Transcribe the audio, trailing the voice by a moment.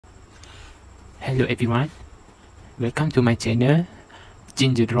Hello everyone, welcome to my channel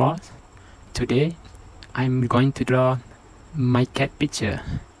Ginger Draws. Today I'm going to draw my cat picture.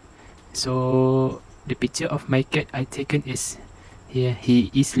 So the picture of my cat I taken is here.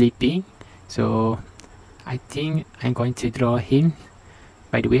 He is sleeping, so I think I'm going to draw him.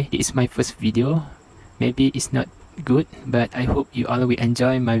 By the way, this is my first video. Maybe it's not good, but I hope you all will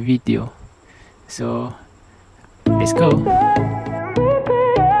enjoy my video. So let's go.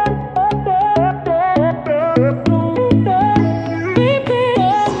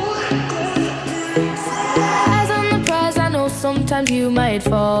 Sometimes you might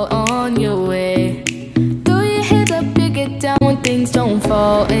fall on your way. Throw your head up, you get down when things don't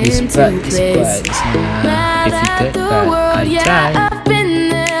fall into place. Mad at the world, yeah, I've been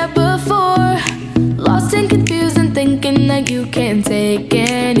there before. Lost and confused and thinking that you can't take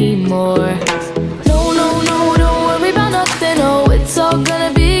anymore. No, no, no, don't worry about nothing, oh, it's all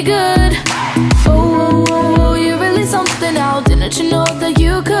gonna be good. Oh, oh, oh, oh, you're really something now, didn't you know that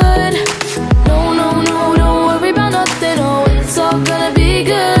you could? No, no, no, don't worry about nothing, oh, it's all gonna be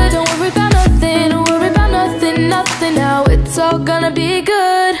good. Don't worry about nothing, don't worry about nothing, nothing now, it's all gonna be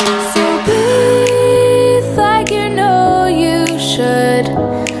good. So breathe like you know you should.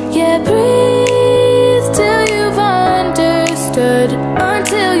 Yeah, breathe till you've understood.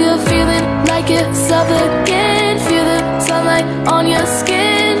 Until you're feeling like yourself again. Feel the sunlight on your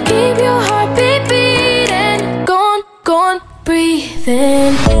skin. Keep your heartbeat beating. Go on, go on, breathe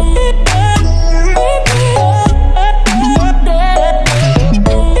in.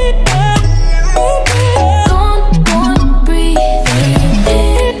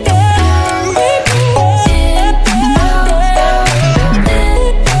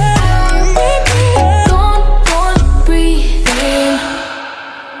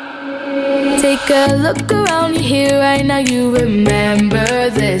 Take a look around you here right now, you remember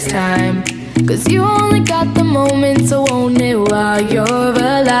this time. Cause you only got the moment, so own it while you're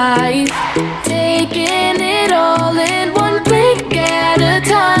alive. Taking it all in one blink at a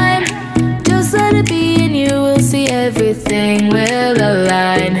time. Just let it be and you will see everything will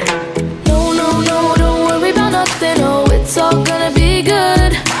align. No, no, no, don't worry about nothing, oh, it's all gonna be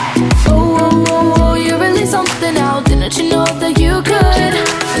good. Oh, oh, oh, oh, you're really something now, didn't you know that you could?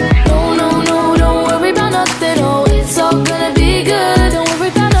 No, no, no, don't worry about nothing, oh, it's all gonna be good. Don't worry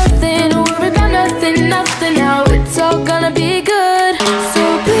about nothing, don't worry about nothing, nothing now, it's all gonna be good.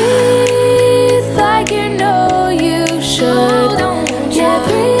 So breathe like you know you should. Yeah,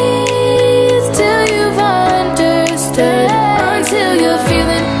 breathe till you've understood. Until you're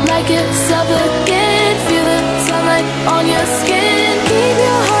feeling like yourself again. Feel the sunlight on your skin. Keep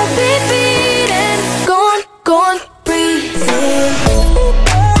your heartbeat beating. Go on, go on, breathe in.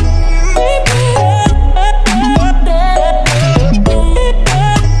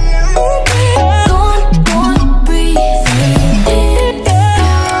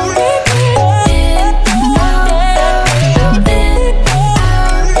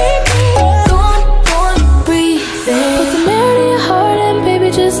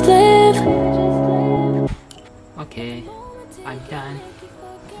 Okay, I'm done.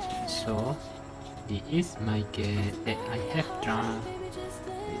 So this is my cat that I have drawn.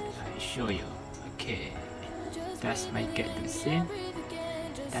 I show you. Okay, that's my cat the same.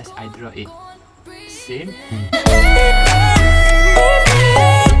 That's I draw it same.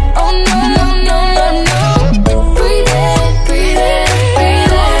 Oh no, no, no, no, no. Breathe in, breathe in,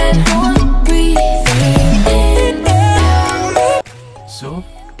 breathe in. So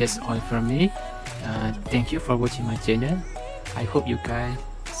that's all from me. Thank you for watching my channel. I hope you guys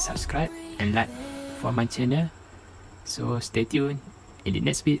subscribe and like for my channel. So stay tuned. In the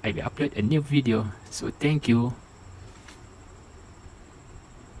next week I will upload a new video. So thank you.